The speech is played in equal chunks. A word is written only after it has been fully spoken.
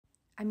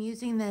I'm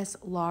using this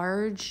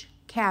large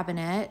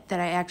cabinet that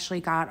I actually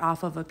got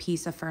off of a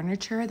piece of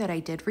furniture that I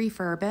did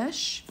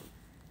refurbish.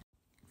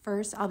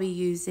 First, I'll be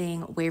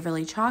using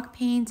Waverly chalk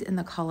paint in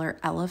the color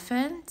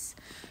Elephant,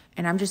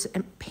 and I'm just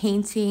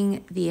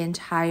painting the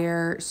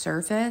entire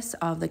surface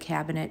of the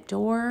cabinet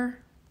door.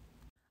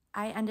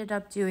 I ended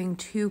up doing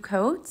 2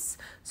 coats,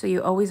 so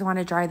you always want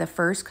to dry the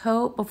first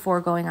coat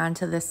before going on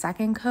to the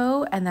second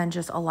coat, and then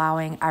just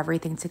allowing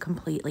everything to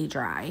completely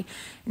dry.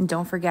 And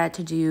don't forget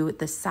to do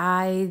the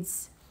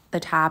sides, the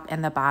top,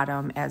 and the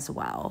bottom as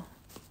well.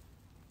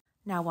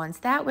 Now, once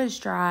that was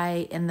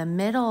dry, in the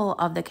middle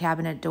of the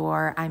cabinet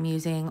door, I'm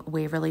using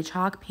Waverly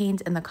chalk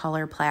paint in the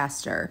color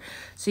Plaster.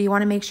 So you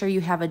want to make sure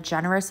you have a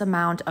generous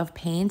amount of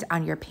paint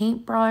on your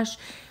paintbrush.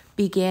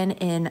 Begin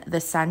in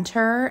the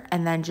center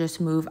and then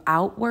just move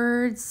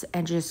outwards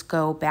and just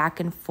go back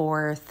and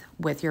forth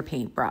with your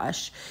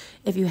paintbrush.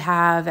 If you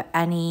have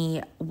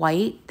any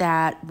white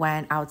that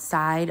went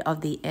outside of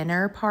the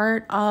inner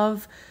part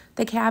of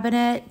the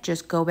cabinet,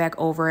 just go back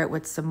over it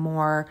with some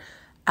more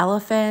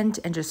Elephant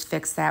and just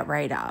fix that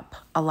right up.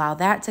 Allow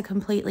that to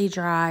completely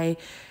dry.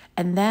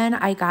 And then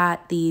I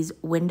got these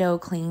window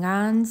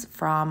Klingons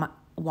from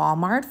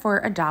Walmart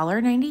for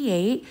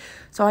 $1.98.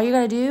 So all you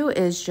gotta do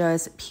is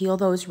just peel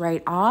those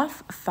right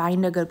off,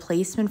 find a good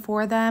placement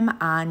for them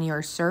on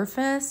your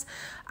surface.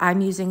 I'm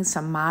using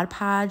some Mod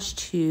Podge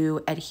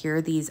to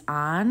adhere these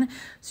on.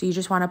 So you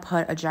just wanna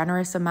put a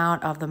generous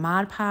amount of the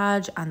Mod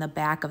Podge on the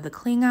back of the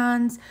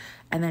Klingons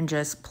and then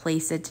just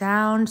place it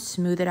down,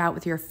 smooth it out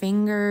with your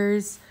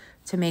fingers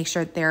to make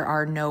sure there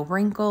are no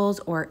wrinkles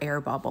or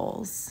air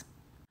bubbles.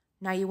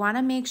 Now you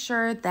wanna make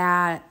sure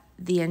that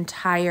the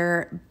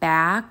entire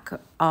back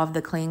of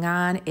the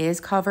Klingon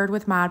is covered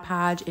with Mod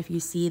Podge. If you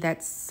see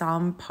that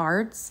some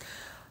parts,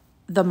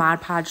 the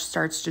Mod Podge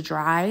starts to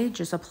dry,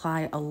 just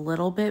apply a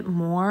little bit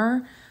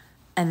more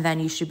and then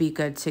you should be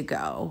good to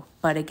go.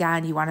 But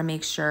again, you wanna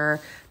make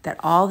sure that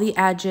all the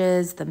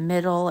edges, the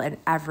middle, and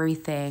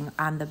everything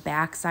on the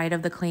back side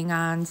of the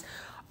Klingons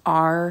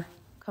are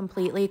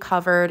completely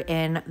covered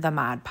in the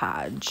Mod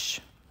Podge.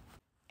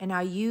 And now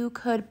you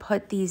could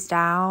put these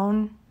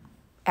down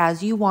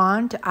as you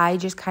want. I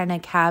just kind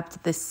of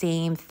kept the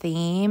same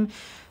theme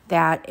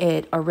that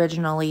it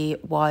originally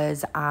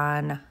was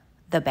on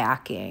the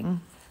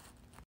backing.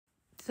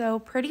 So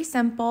pretty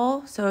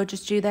simple. So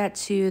just do that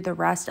to the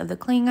rest of the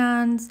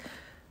Klingons.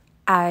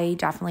 I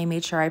definitely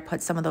made sure I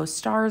put some of those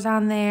stars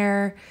on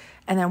there.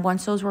 And then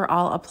once those were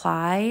all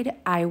applied,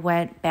 I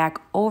went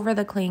back over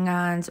the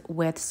Klingons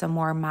with some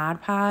more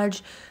Mod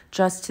Podge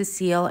just to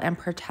seal and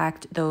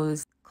protect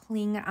those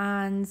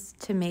Klingons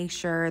to make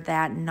sure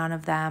that none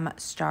of them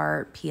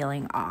start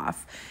peeling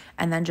off.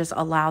 And then just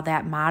allow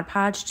that Mod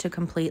Podge to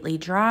completely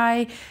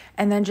dry.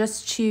 And then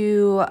just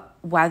to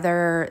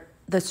weather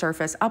the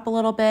surface up a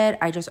little bit,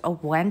 I just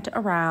went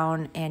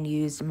around and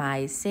used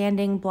my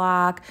sanding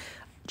block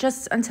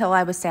just until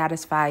I was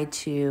satisfied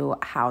to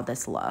how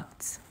this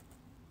looked.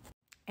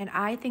 And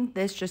I think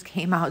this just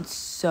came out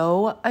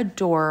so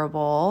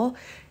adorable.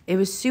 It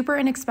was super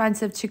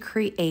inexpensive to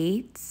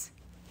create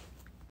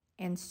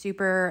and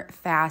super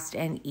fast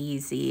and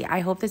easy. I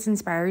hope this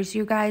inspires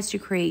you guys to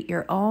create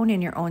your own in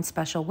your own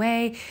special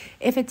way.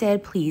 If it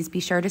did, please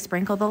be sure to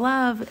sprinkle the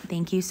love.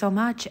 Thank you so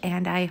much,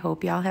 and I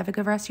hope y'all have a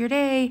good rest of your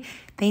day.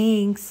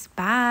 Thanks.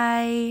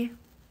 Bye.